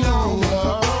me long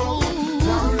ago.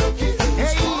 Now look at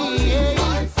who's calling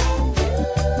my phone.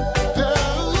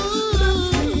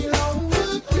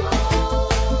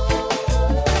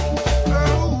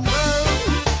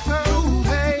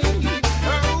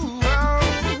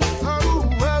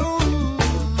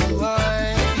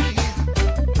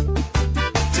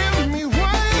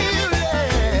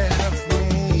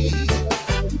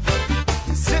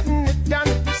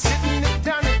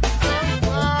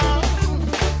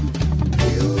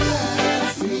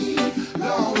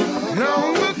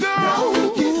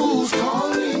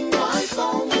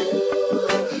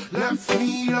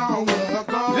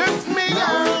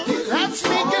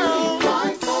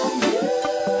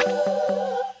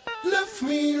 Left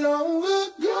me long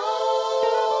ago.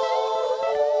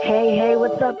 Hey,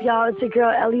 what's up, y'all? It's your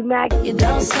girl, Ellie Mack. You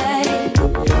don't say,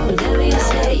 whatever you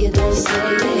say, you don't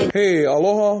say. Hey,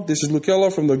 aloha. This is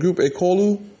Lukela from the group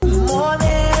Ekolu. More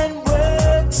than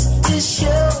words to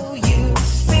show you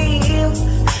feel.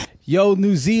 Yo,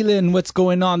 New Zealand, what's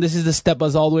going on? This is the Step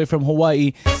Us all the way from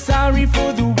Hawaii. Sorry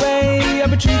for the way I've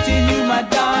been treating you, my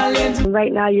darling. darling.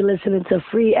 Right now you're listening to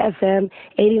Free FM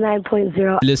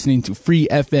 89.0. Listening to Free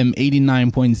FM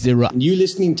 89.0. You're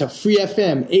listening to Free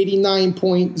FM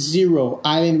 89.0.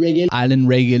 Island Reggae. Island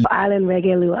Reggae. Island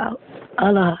Reggae Luau.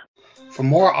 Aloha. For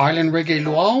more Island Reggae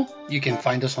Luau, you can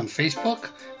find us on Facebook,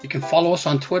 you can follow us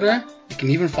on Twitter, you can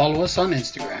even follow us on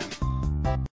Instagram.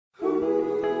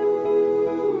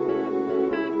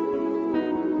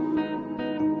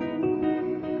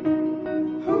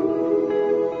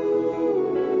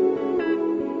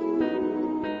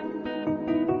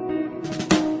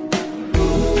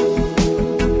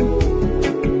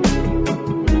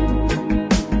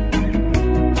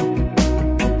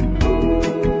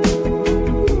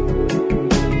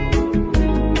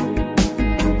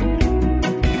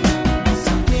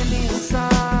 So give me a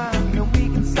sign that we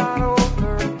can start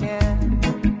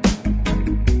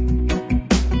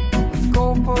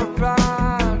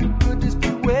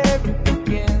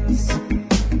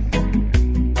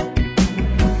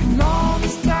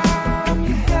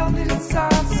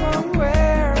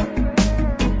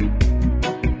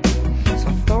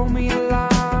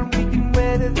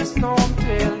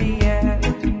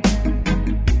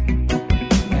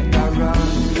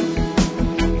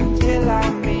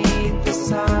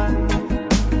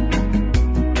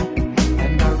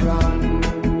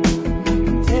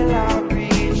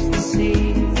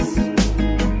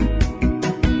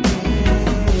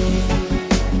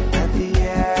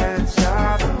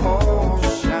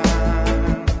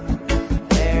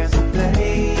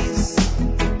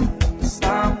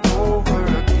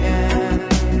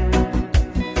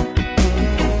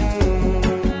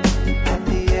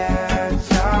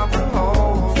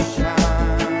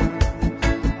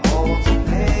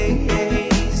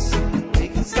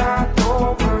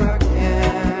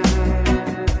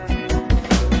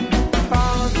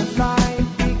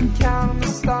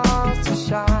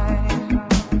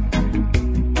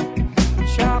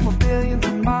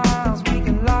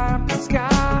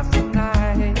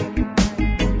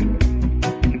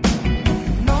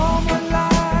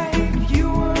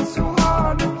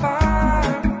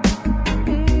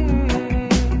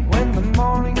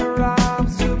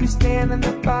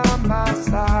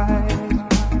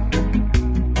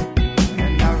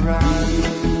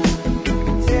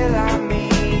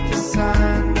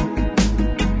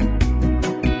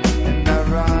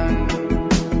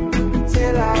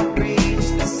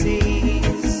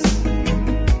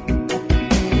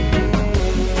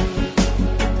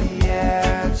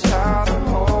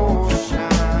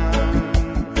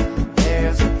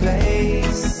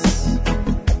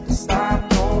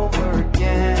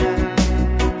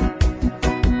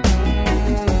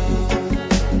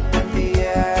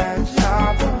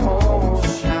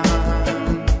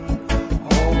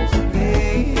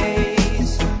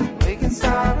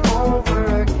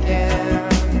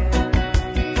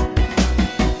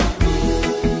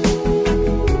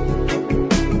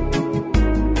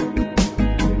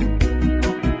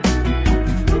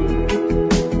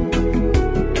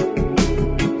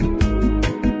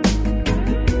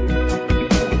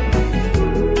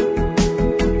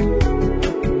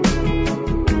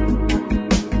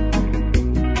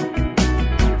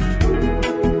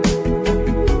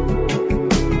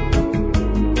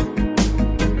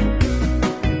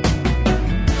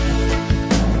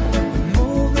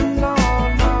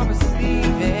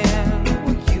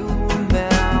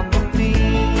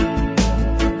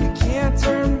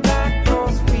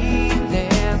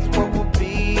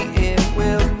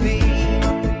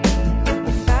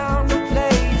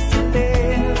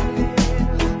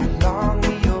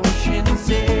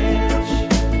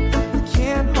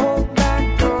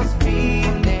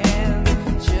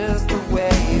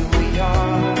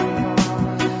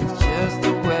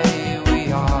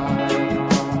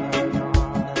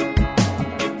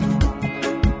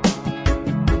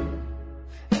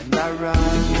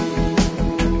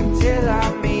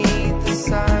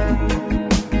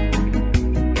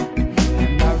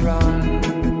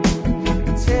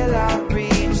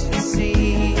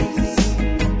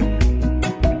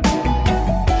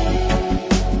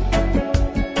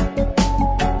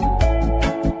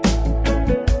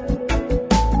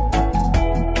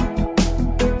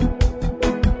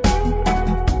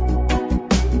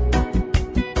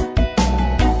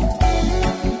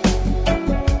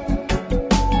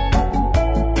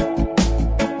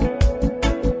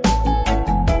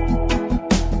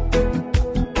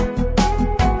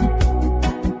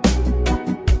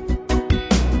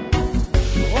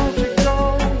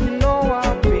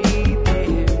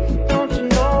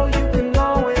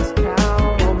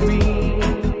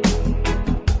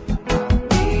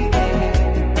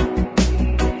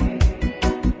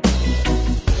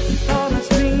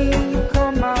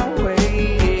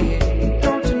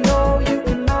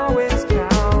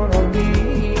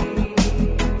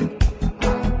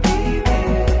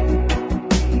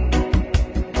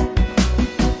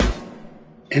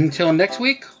Until next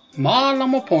week,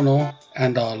 Malama Pono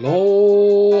and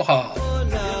aloha.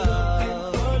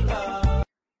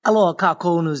 Aloha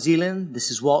kako New Zealand.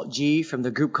 This is Walt G from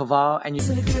the group Kaval, And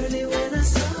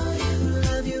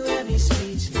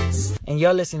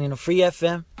you're listening to Free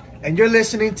FM. And you're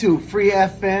listening to Free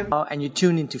FM. And you're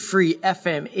tuned into Free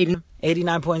FM 89.0.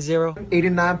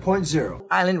 89.0.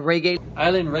 Island Reggae.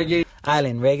 Island Reggae.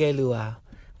 Island Reggae Luau.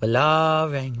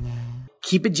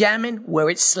 Keep it jamming where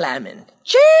it's slamming.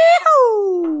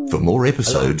 For more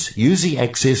episodes, use the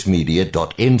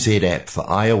accessmedia.nz app for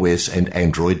iOS and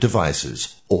Android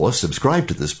devices, or subscribe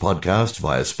to this podcast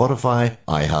via Spotify,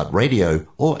 iHeartRadio,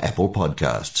 or Apple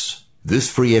Podcasts.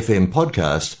 This Free FM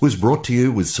podcast was brought to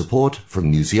you with support from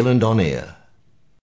New Zealand On Air.